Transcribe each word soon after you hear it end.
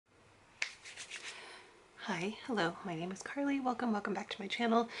Hi, hello, my name is Carly. Welcome back to my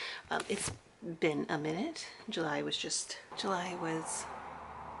channel. It's been a minute. July was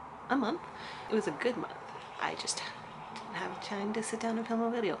a month. It was a good month. I just didn't have time to sit down and film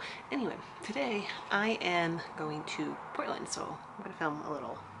a video. Anyway, today I am going to Portland, so I'm gonna film a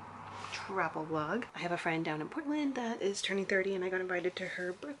little travel vlog. I have a friend down in Portland that is turning 30 and I got invited to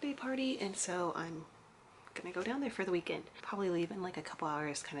her birthday party, and so I'm gonna go down there for the weekend. Probably leave in like a couple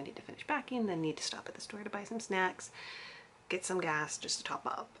hours, kind of need to finish packing, then need to stop at the store to buy some snacks, get some gas just to top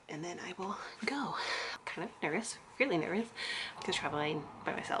up, and then I will go. Kind of nervous, really nervous, because traveling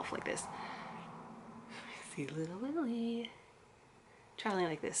by myself like this, see little Lily, traveling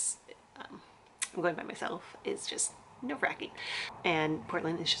like this, I'm going by myself, is just nerve-wracking. And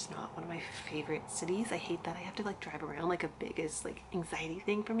Portland is just not one of my favorite cities. I hate that I have to like drive around. Like a biggest like anxiety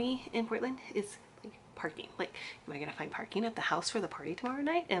thing for me in Portland is like parking. Like, am I gonna find parking at the house for the party tomorrow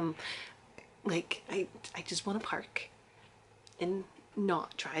night? And like I just want to park and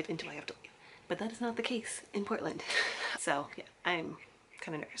not drive until I have to leave. But that is not the case in Portland. So yeah, I'm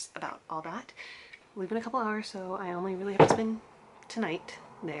kind of nervous about all that. Leave in a couple hours, so I only really have to spend tonight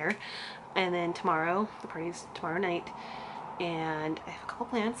there, and then tomorrow, the party's tomorrow night, and I have a couple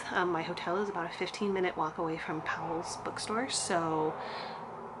plans. My hotel is about a 15-minute walk away from Powell's bookstore, so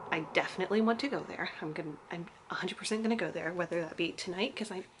I definitely want to go there. I'm 100% gonna go there, whether that be tonight, because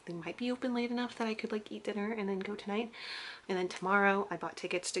they might be open late enough that I could like eat dinner and then go tonight. And then tomorrow I bought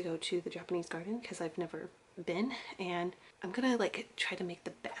tickets to go to the Japanese garden because I've never been, and I'm gonna like try to make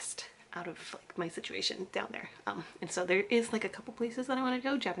the best out of like my situation down there. And so there is like a couple places that I want to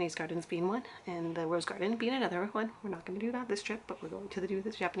go, Japanese gardens being one, and the Rose Garden being another one. We're not going to do that this trip, but we're going to do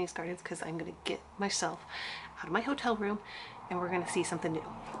the Japanese gardens because I'm going to get myself out of my hotel room and we're going to see something new.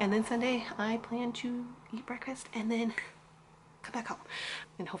 And then Sunday I plan to eat breakfast and then come back home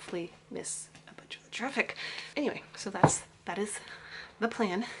and hopefully miss a bunch of the traffic. Anyway, so that is the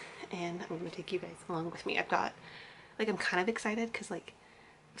plan, and I'm going to take you guys along with me. I've got like, I'm kind of excited because like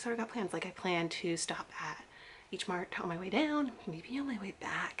I've sort of got plans. Like I plan to stop at H Mart on my way down, maybe on my way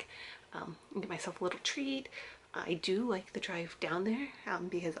back, and get myself a little treat. I do like the drive down there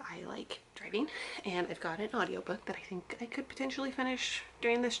because I like driving, and I've got an audiobook that I think I could potentially finish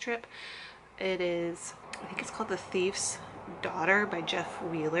during this trip. It is, I think it's called The Thief's Daughter by Jeff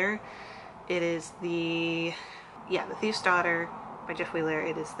Wheeler. It is The Thief's Daughter by Jeff Wheeler.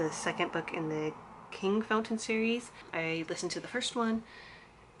 It is the second book in the King Fountain series. I listened to the first one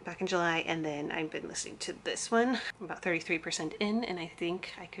back in July, and then I've been listening to this one. I'm about 33% in, and I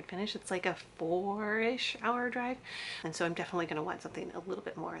think I could finish. It's like a 4-ish hour drive, and so I'm definitely going to want something a little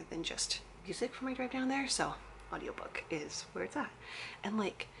bit more than just music for my drive down there, so audiobook is where it's at. And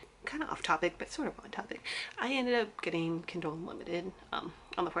like, kind of off topic but sort of on topic, I ended up getting Kindle Unlimited on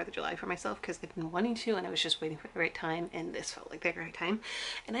the 4th of July for myself because I've been wanting to, and I was just waiting for the right time, and this felt like the right time.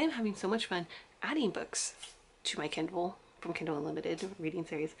 And I am having so much fun adding books to my Kindle from Kindle Unlimited reading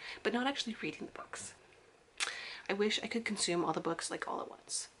series, but not actually reading the books. I wish I could consume all the books like all at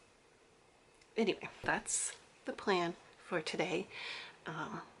once. Anyway, that's the plan for today.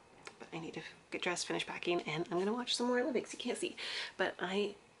 But I need to get dressed, finish packing, and I'm gonna watch some more Olympics. You can't see, but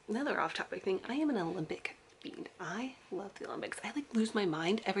another off-topic thing, I am an Olympic fiend. I love the Olympics. I like lose my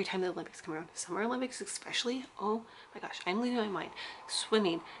mind every time the Olympics come around. Summer Olympics especially. Oh my gosh, I'm losing my mind.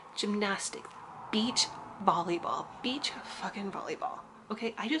 Swimming, gymnastics, beach volleyball, beach fucking volleyball.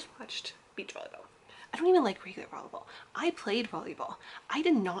 Okay, I just watched beach volleyball. I don't even like regular volleyball. I played volleyball. I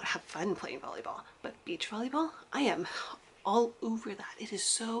did not have fun playing volleyball, but beach volleyball, I am all over that. It is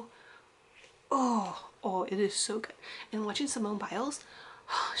so, it is so good. And watching Simone Biles,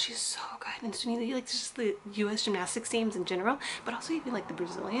 oh, she's so good. And so you like just the U.S. gymnastics teams in general, but also even like the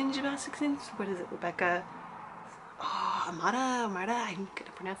Brazilian gymnastics teams. What is it, Rebecca? Oh, Amada, I'm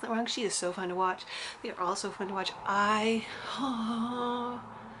gonna pronounce that wrong. She is so fun to watch. They are all so fun to watch. I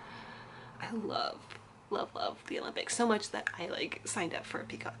love the Olympics so much that I like signed up for a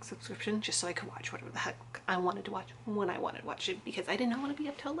Peacock subscription just so I could watch whatever the heck I wanted to watch when I wanted to watch it, because I did not want to be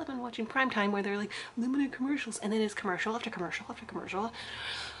up till 11 watching prime time where they're like limited commercials, and then it's commercial after commercial after commercial.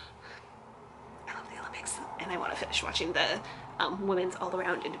 I love the Olympics, and I want to finish watching the women's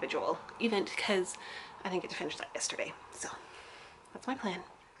all-around individual event because I didn't get to finish that yesterday. So that's my plan.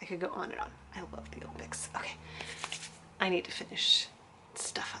 I could go on and on. I love the Olympics. Okay, I need to finish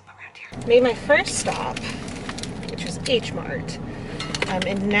stuff up around here. Made my first stop, which was H Mart,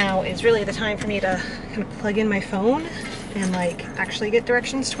 and now is really the time for me to kind of plug in my phone and like actually get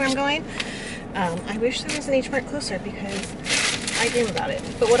directions to where I'm going. I wish there was an H Mart closer because I dream about it.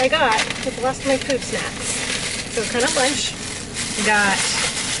 But what I got was the last of my food snacks. So kind of lunch. Got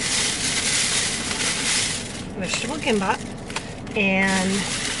vegetable kimbap, and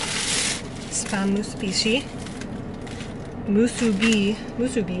spam musubi.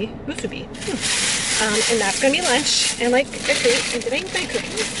 And that's gonna be lunch, and like a treat. And did I use my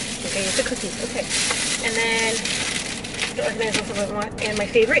cookies? Okay, it's the cookies. Okay, and then the organized also one. And my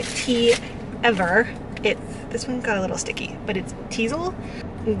favorite tea ever. This one got a little sticky, but it's Teasel,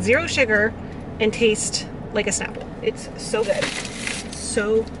 0 sugar, and tastes like a Snapple. It's so good,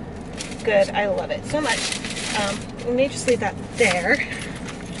 so good. I love it so much. We may just leave that there.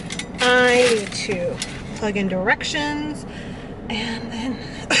 I need to plug in directions, and then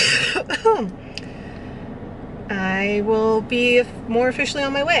I will be more officially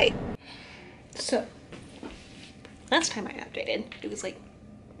on my way. So, last time I updated, it was like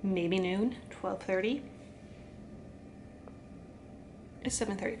maybe noon, 12:30. It's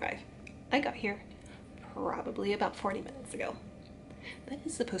 7:35. I got here probably about 40 minutes ago. That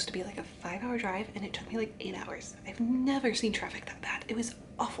is supposed to be like a 5-hour drive, and it took me like 8 hours. I've never seen traffic that bad. It was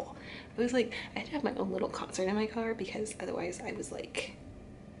awful. It was like, I had to have my own little concert in my car because otherwise I was like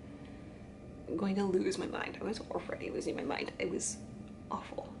going to lose my mind. I was already losing my mind. It was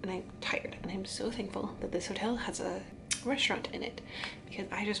awful, and I'm tired, and I'm so thankful that this hotel has a restaurant in it because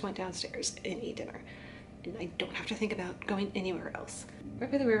I just went downstairs and ate dinner, and I don't have to think about going anywhere else.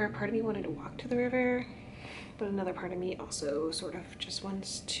 Right by the river, part of me wanted to walk to the river, but another part of me also sort of just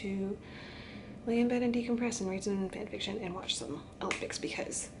wants to lay in bed and decompress and read some fan fiction and watch some Olympics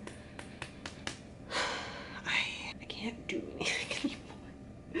because I can't do anything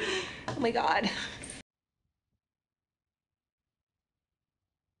anymore. Oh my god.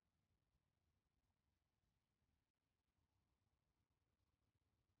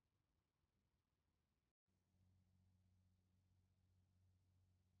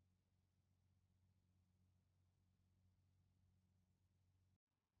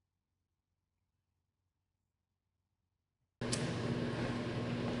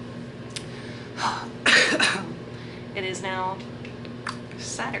 It is now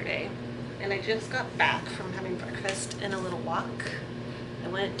Saturday, and I just got back from having breakfast and a little walk. I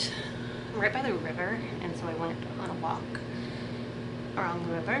went right by the river, and so I went on a walk around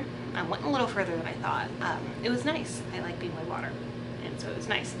the river. I went a little further than I thought. It was nice. I like being by water, and so it was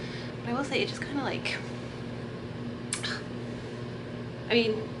nice. But I will say it just kind of like, I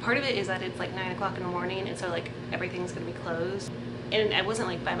mean, part of it is that it's like 9 o'clock in the morning, and so like everything's gonna be closed. And I wasn't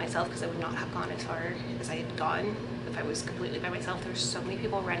like by myself because I would not have gone as far as I had gone if I was completely by myself. There's so many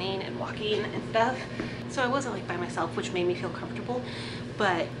people running and walking and stuff. So I wasn't like by myself, which made me feel comfortable.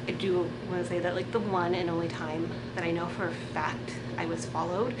 But I do want to say that like the one and only time that I know for a fact I was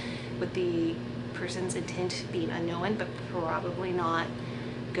followed, with the person's intent being unknown but probably not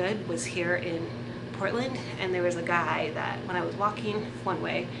good, was here in Portland. And there was a guy that when I was walking one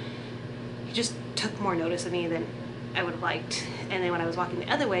way, he just took more notice of me than I would have liked. And then when I was walking the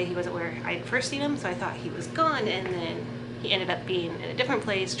other way, he wasn't where I had first seen him, so I thought he was gone, and then he ended up being in a different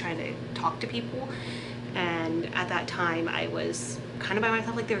place trying to talk to people. And at that time I was kind of by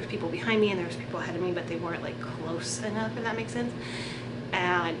myself. Like there was people behind me and there was people ahead of me, but they weren't like close enough, if that makes sense.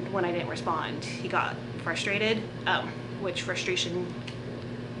 And when I didn't respond, he got frustrated, which frustration,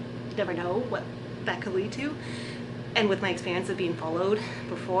 you never know what that could lead to. And with my experience of being followed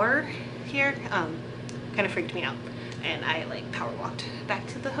before here, kind of freaked me out, and I like power walked back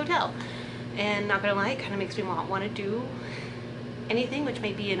to the hotel. And not gonna lie, it kind of makes me want to do anything, which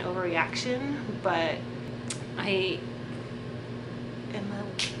may be an overreaction, but I am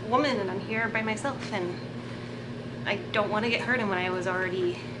a woman and I'm here by myself, and I don't want to get hurt. And when I was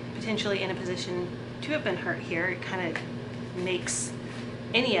already potentially in a position to have been hurt here, it kind of makes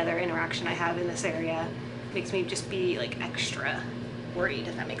any other interaction I have in this area, makes me just be like extra worried,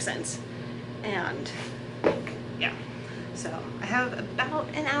 if that makes sense. And yeah, so I have about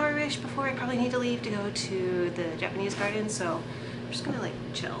an hour-ish before I probably need to leave to go to the Japanese garden, so I'm just gonna like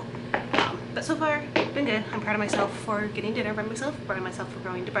chill. But so far, been good. I'm proud of myself for getting dinner by myself, proud of myself for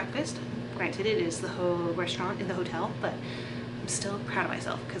going to breakfast. Granted, it is the whole restaurant in the hotel, but I'm still proud of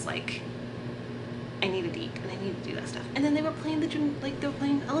myself because like I needed to eat and I needed to do that stuff. And then they were playing they were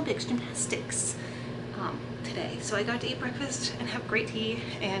playing Olympics gymnastics today, so I got to eat breakfast and have great tea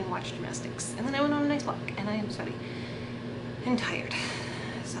and watch gymnastics, and then I went on a nice walk, and I am sweaty and tired,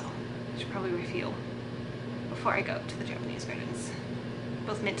 so I should probably refuel before I go to the Japanese gardens,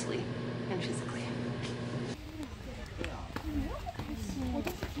 both mentally and physically.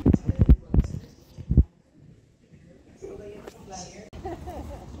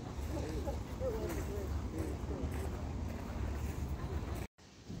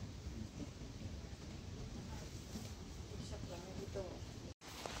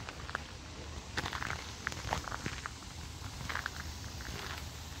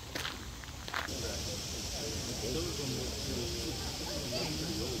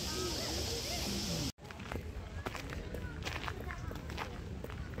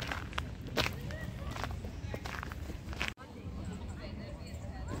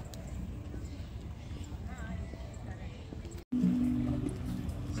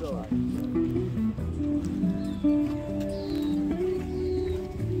 This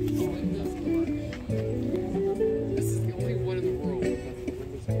is the only one in the world that has a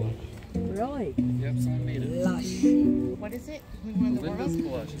windless flush. Really? Yep, someone made it. Lush. What is it? Only one in the Windless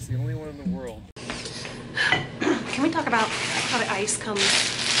world? flush. It's the only one in the world. Can we talk about how the ice comes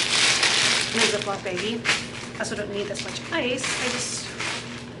in a Ziploc baggie? I also don't need this much ice. I just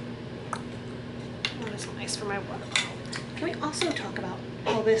wanted some ice for my water bottle. Can we also talk about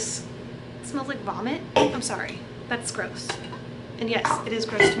how this smells like vomit? I'm sorry, that's gross. And yes, it is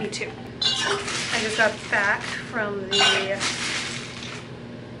gross to me too. I just got back from the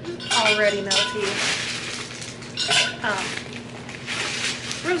already melty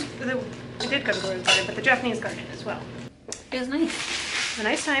I did go to the rose garden, but the Japanese garden as well. It was nice. It was a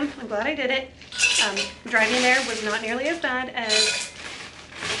nice time. I'm glad I did it. Driving there was not nearly as bad as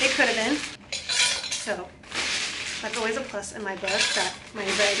it could have been. So that's always a plus in my book, that my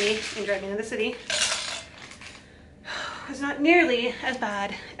anxiety in driving in the city was not nearly as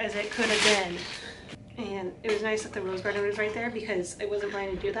bad as it could have been. And it was nice that the rose garden was right there, because I wasn't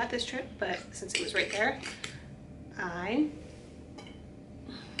planning to do that this trip, but since it was right there, I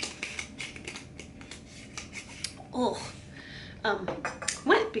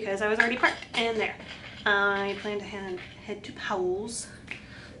went because I was already parked and there. I plan to head to Powell's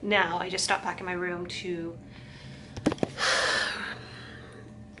now. I just stopped back in my room to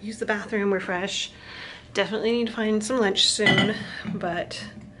use the bathroom, refresh. Definitely need to find some lunch soon, but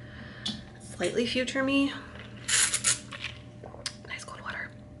slightly future me. Nice cold water,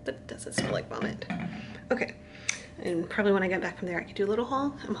 but it doesn't smell like vomit. Okay. And probably when I get back from there, I could do a little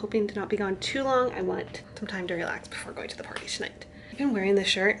haul. I'm hoping to not be gone too long. I want some time to relax before going to the party tonight. I've been wearing this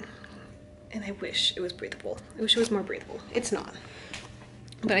shirt and I wish it was breathable. I wish it was more breathable. It's not,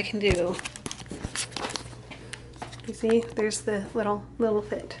 but I can do, you see, there's the little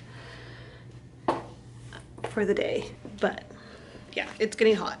fit for the day. But yeah, it's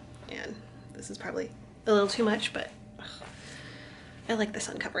getting hot and this is probably a little too much, but ugh, I like the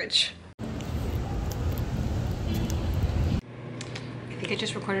sun coverage. I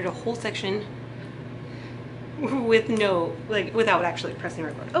just recorded a whole section with without actually pressing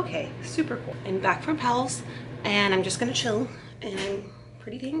record. Okay, super cool. I'm back from Powell's and I'm just gonna chill, and I'm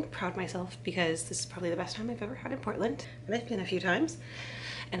pretty dang proud of myself because this is probably the best time I've ever had in Portland. And I've been a few times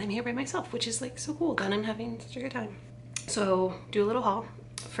and I'm here by myself, which is like so cool that I'm having such a good time. So do a little haul.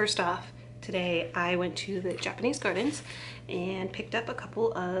 First off, today I went to the Japanese gardens and picked up a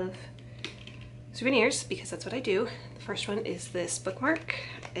couple of souvenirs because that's what I do. The first one is this bookmark.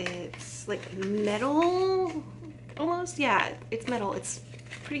 It's like metal almost. Yeah, it's metal. It's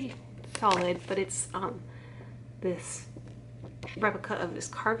pretty solid, but it's this replica of this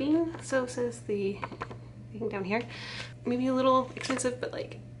carving. So says the thing down here. Maybe a little expensive, but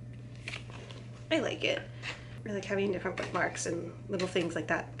like I like it. I like having different bookmarks and little things like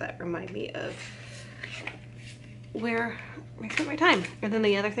that that remind me of where I spent my time. And then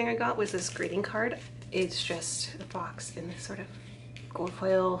the other thing I got was this greeting card. It's just a box in this sort of gold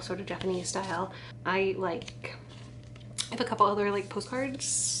foil, sort of Japanese style. I have a couple other like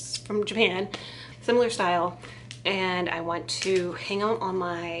postcards from Japan, similar style, and I want to hang out on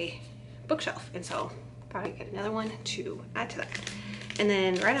my bookshelf, and so thought I'd get another one to add to that. And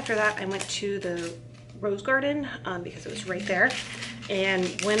then right after that I went to the rose garden because it was right there, and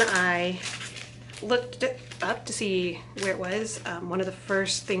when I looked it up to see where it was, one of the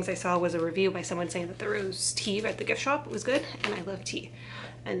first things I saw was a review by someone saying that the rose tea at the gift shop was good, and I love tea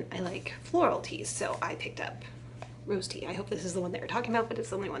and I like floral teas, so I picked up rose tea. I hope this is the one they were talking about, but it's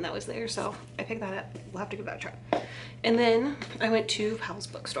the only one that was there, so I picked that up. We'll have to give that a try. And then I went to Powell's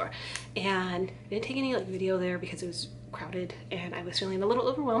bookstore and I didn't take any like video there because it was crowded and I was feeling a little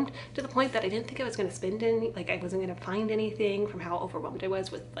overwhelmed, to the point that I didn't think I was going to spend any, like I wasn't going to find anything from how overwhelmed I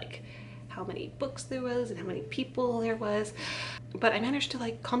was with like how many books there was and how many people there was. But I managed to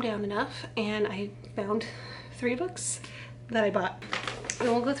like calm down enough and I found 3 books that I bought, and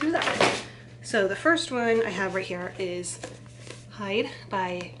we'll go through that. So the first one I have right here is Hide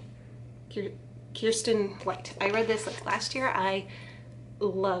by Kirsten White. I read this like last year. I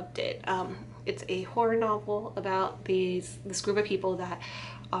loved it. It's a horror novel about this group of people that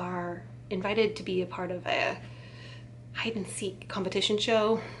are invited to be a part of a hide and seek competition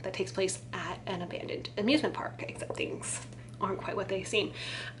show that takes place at an abandoned amusement park, except things aren't quite what they seem.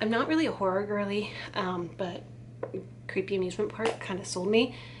 I'm not really a horror girly, but creepy amusement park kind of sold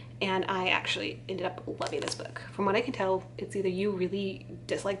me, and I actually ended up loving this book. From what I can tell, it's either you really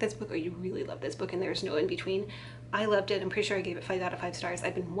dislike this book or you really love this book, and there's no in between. I loved it. I'm pretty sure I gave it 5 out of 5 stars.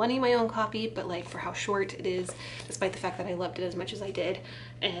 I've been wanting my own copy, but like for how short it is, despite the fact that I loved it as much as I did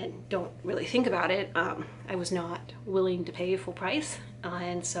and don't really think about it, I was not willing to pay full price.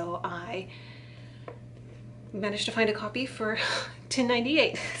 And so I managed to find a copy for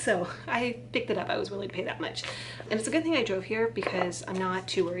 $10.98. So I picked it up. I was willing to pay that much. And it's a good thing I drove here because I'm not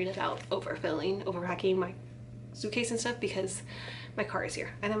too worried about overpacking my suitcase and stuff because my car is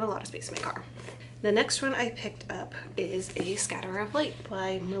here and I have a lot of space in my car. The next one I picked up is A Scatter of Light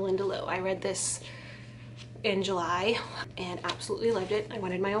by Melinda Lowe. I read this in July and absolutely loved it. I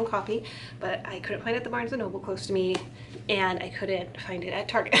wanted my own copy, but I couldn't find it at the Barnes & Noble close to me, and I couldn't find it at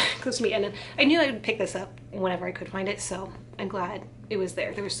Target close to me. And I knew I would pick this up whenever I could find it, so I'm glad it was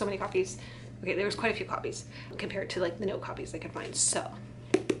there. There were so many copies. Okay, there was quite a few copies compared to like the no copies I could find. So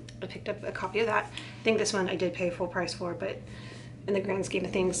I picked up a copy of that. I think this one I did pay full price for, but in the grand scheme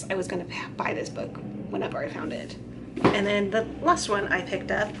of things, I was gonna buy this book whenever I found it. And then the last one I picked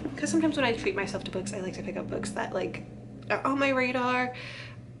up, because sometimes when I treat myself to books, I like to pick up books that like are on my radar,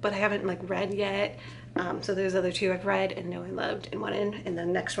 but I haven't like read yet. So there's other 2 I've read and know I loved and wanted. And the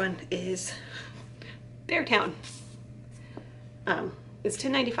next one is Beartown. It's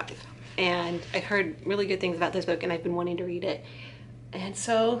 $10.95, and I've heard really good things about this book, and I've been wanting to read it. And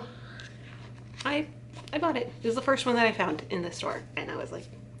so I bought it. It was the first one that I found in the store, and I was like,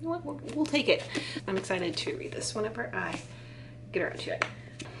 you know what, we'll take it. I'm excited to read this whenever I get around to it.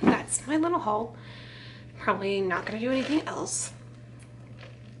 That's my little haul. Probably not gonna do anything else.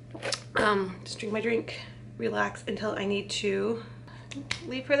 Just drink my drink, relax until I need to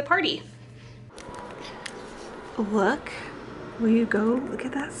leave for the party. Look where you go. Look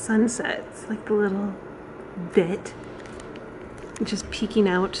at that sunset. It's like the little bit just peeking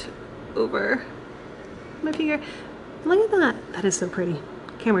out over my finger. Look at that. That is so pretty.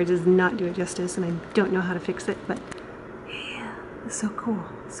 Camera does not do it justice, and I don't know how to fix it, but yeah, it's so cool,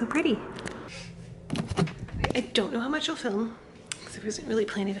 so pretty. I don't know how much I'll film because I wasn't really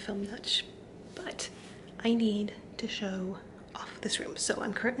planning to film much, but I need to show off this room. So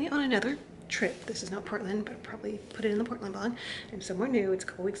I'm currently on another trip. This is not Portland, but I'll probably put it in the Portland blog. I'm somewhere new. It's a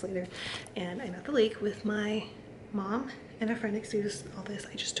couple weeks later, and I'm at the lake with my mom and a friend. Excuse all this.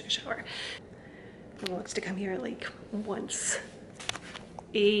 I just took a shower. My mom wants to come here like once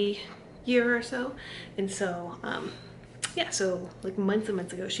a year or so, and so yeah, so like months and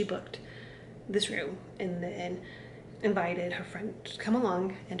months ago she booked this room and then invited her friend to come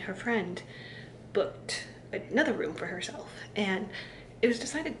along, and her friend booked another room for herself. And it was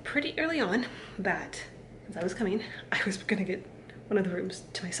decided pretty early on that as I was coming, I was gonna get one of the rooms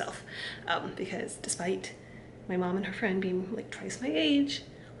to myself, because despite my mom and her friend being like twice my age,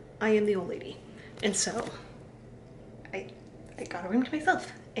 I am the old lady. And so I got a room to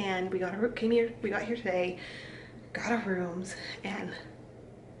myself, and we got here today, got our rooms, and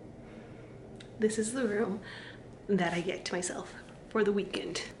this is the room that I get to myself for the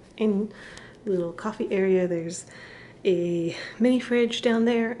weekend. In the little coffee area, there's a mini fridge down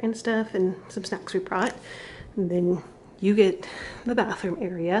there and stuff, and some snacks we brought. And then you get the bathroom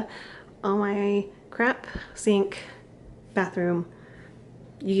area. All my crap, sink, bathroom,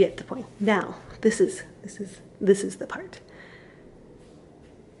 you get the point. Now, this is the part.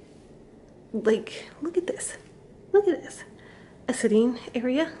 Like, look at this. Look at this. A sitting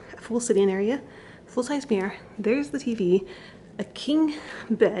area, a full sitting area, full-size mirror. There's the TV, a king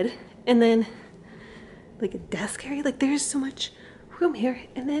bed, and then like a desk area. Like, there's so much room here,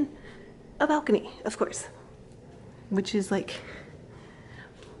 and then a balcony, of course, which is like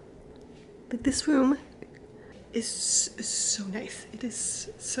this room is so nice. It is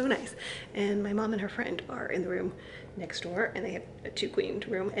so nice. And my mom and her friend are in the room next door, and they have a 2-queen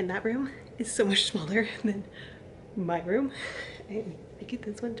room, and that room is so much smaller than my room, and I get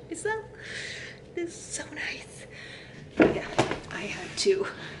this one to myself. It is so nice. But yeah,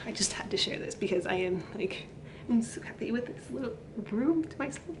 I just had to share this because I'm so happy with this little room to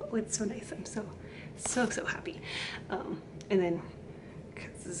myself. Oh, it's so nice. I'm so happy. And then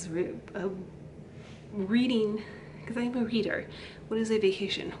because this is reading, because I'm a reader, what is a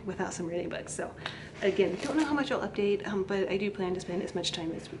vacation without some reading books? So again, don't know how much I'll update, but I do plan to spend as much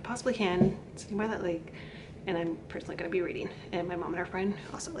time as we possibly can sitting by that lake, and I'm personally going to be reading, and my mom and her friend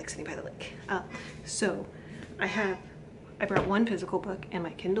also like sitting by the lake. So I brought one physical book and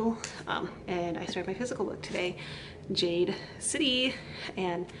my Kindle, and I started my physical book today, Jade City,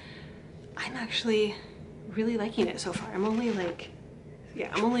 and I'm actually really liking it so far. I'm only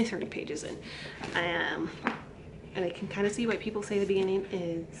 30 pages in. and I can kind of see why people say the beginning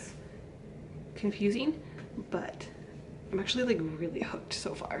is confusing, but I'm actually like really hooked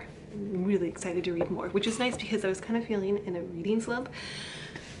so far. I'm really excited to read more, which is nice because I was kind of feeling in a reading slump.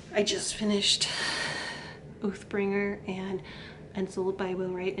 I just finished Oathbringer and Unsold by Will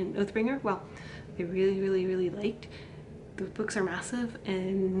Wright, and Oathbringer, well, I really liked. The books are massive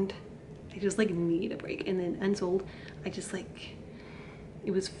and I just like need a break. And then Unsold, I just like,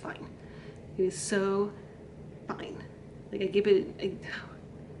 it was fine. It was so fine. Like I give it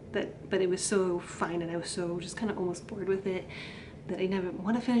but it was so fine, and I was so just kind of almost bored with it that I never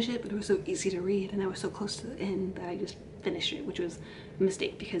want to finish it, but it was so easy to read and I was so close to the end that I just finished it, which was a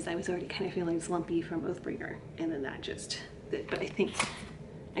mistake because I was already kind of feeling slumpy from Oathbringer, and then that just, but I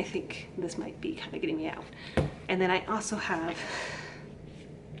think this might be kind of getting me out. And then I also have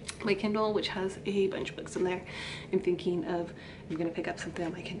my Kindle, which has a bunch of books in there. I'm thinking of, I'm gonna pick up something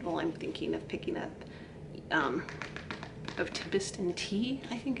on my Kindle. I'm thinking of picking up of Tempest and Tea,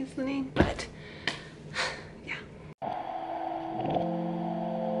 I think is the name, but yeah.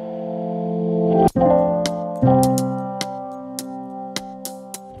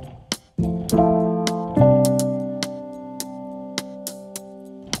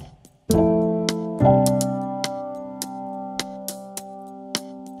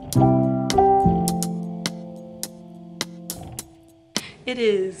 It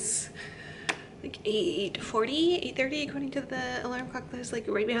is like 8:40, 8:30 according to the alarm clock that's like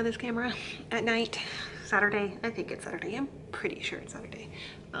right behind this camera at night. Saturday, I think it's Saturday, I'm pretty sure it's Saturday.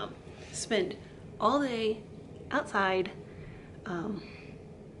 Spent all day outside, and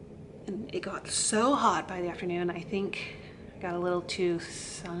it got so hot by the afternoon. I think I got a little too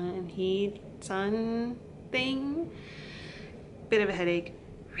sun thing, bit of a headache,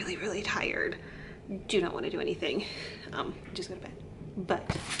 really tired, do not want to do anything, just go to bed.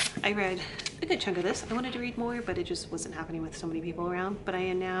 But I read a good chunk of this. I wanted to read more, but it just wasn't happening with so many people around. But I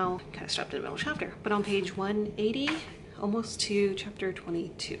am now kind of stopped in the middle chapter, but on page 180, almost to chapter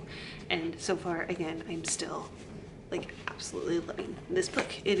 22. And so far, again, I'm still like absolutely loving this book.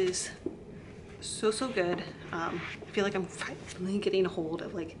 It is so good. I feel like I'm finally getting a hold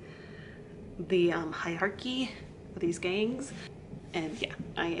of like the hierarchy of these gangs. And yeah,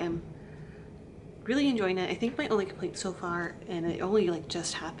 I am really enjoying it. I think my only complaint so far, and it only like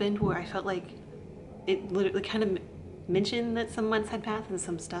just happened, where I felt like it literally kind of mentioned that some months had passed and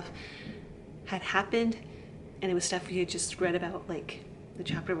some stuff had happened, and it was stuff we had just read about like the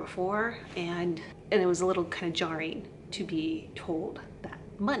chapter before, and it was a little kind of jarring to be told that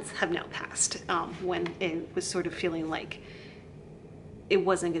months have now passed, when it was sort of feeling like it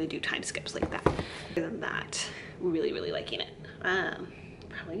wasn't going to do time skips like that. Other than that, really liking it.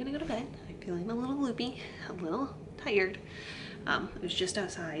 Probably gonna go to bed. I'm feeling a little loopy, a little tired. I was just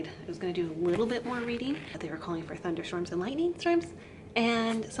outside. I was gonna do a little bit more reading, but they were calling for thunderstorms and lightning storms,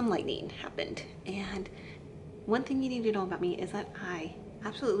 and some lightning happened. And one thing you need to know about me is that I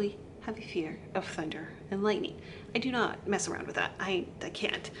absolutely have a fear of thunder and lightning. I do not mess around with that. I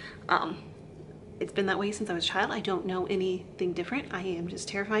can't. It's been that way since I was a child. I don't know anything different. I am just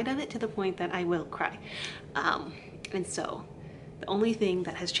terrified of it to the point that I will cry. And so the only thing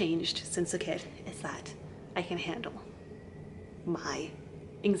that has changed since a kid is that I can handle my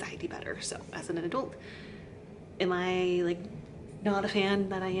anxiety better. So as an adult, am I like not a fan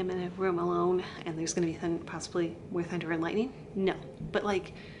that I am in a room alone and there's gonna be possibly more thunder and lightning? No. But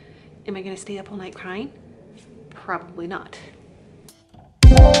like, am I gonna stay up all night crying? Probably not.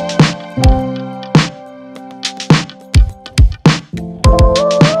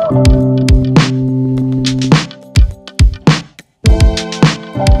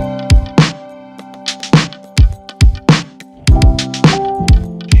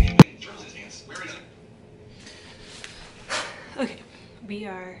 Okay, we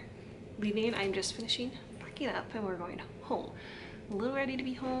are leaving. I'm just finishing packing up and we're going home. I'm a little ready to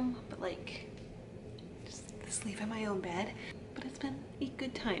be home, but like just sleep in my own bed. But it's been a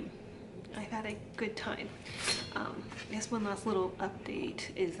good time. I've had a good time. I guess one last little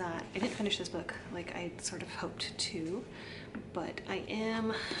update is that I didn't finish this book like I sort of hoped to, but I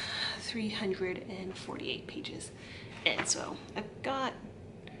am 348 pages in, so I've got,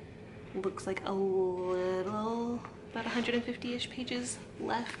 looks like a little, about 150-ish pages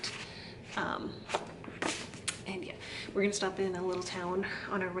left. And yeah, we're gonna stop in a little town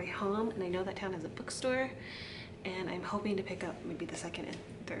on our way home, and I know that town has a bookstore, and I'm hoping to pick up maybe the second and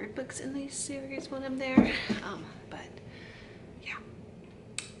third books in the series when I'm there. But yeah,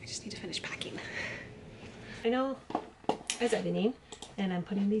 I just need to finish packing. I know I was editing and I'm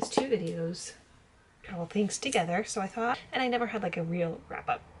putting these two videos, travel things together, so I thought, and I never had like a real wrap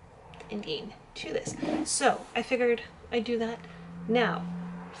up ending to this. So I figured I'd do that now.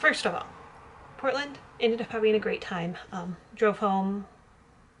 First of all, Portland ended up having a great time. Drove home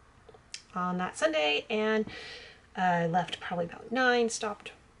on that Sunday and left probably about 9,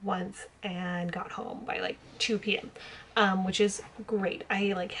 stopped once, and got home by like 2 p.m. Which is great.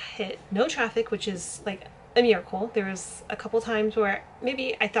 I like hit no traffic, which is like a miracle. There was a couple times where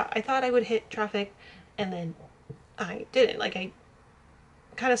maybe I thought I would hit traffic, and then I didn't. Like I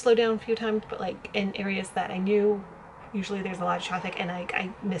kind of slowed down a few times, but like in areas that I knew usually there's a lot of traffic, and I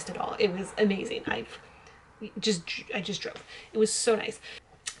missed it all. It was amazing. I just drove. It was so nice.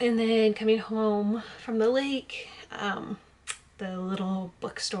 And then coming home from the lake, the little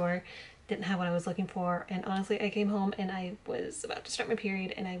bookstore didn't have what I was looking for, and honestly I came home and I was about to start my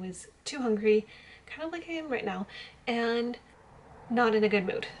period and I was too hungry, kind of like I am right now, and not in a good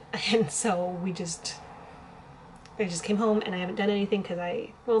mood. And so I just came home and I haven't done anything because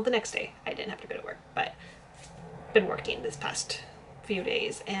well, the next day I didn't have to go to work, but been working this past few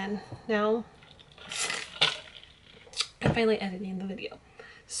days, and now I'm finally editing the video.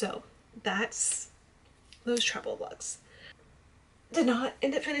 So that's those travel vlogs. Did not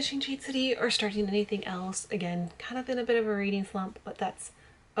end up finishing Cheat City or starting anything else. Again, kind of in a bit of a reading slump, but that's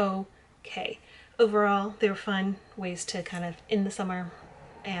okay. Overall, they were fun ways to kind of end the summer,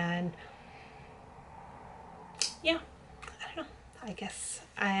 and yeah, I don't know. I guess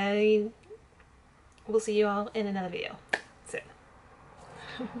I will see you all in another video soon.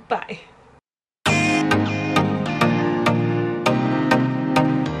 Bye.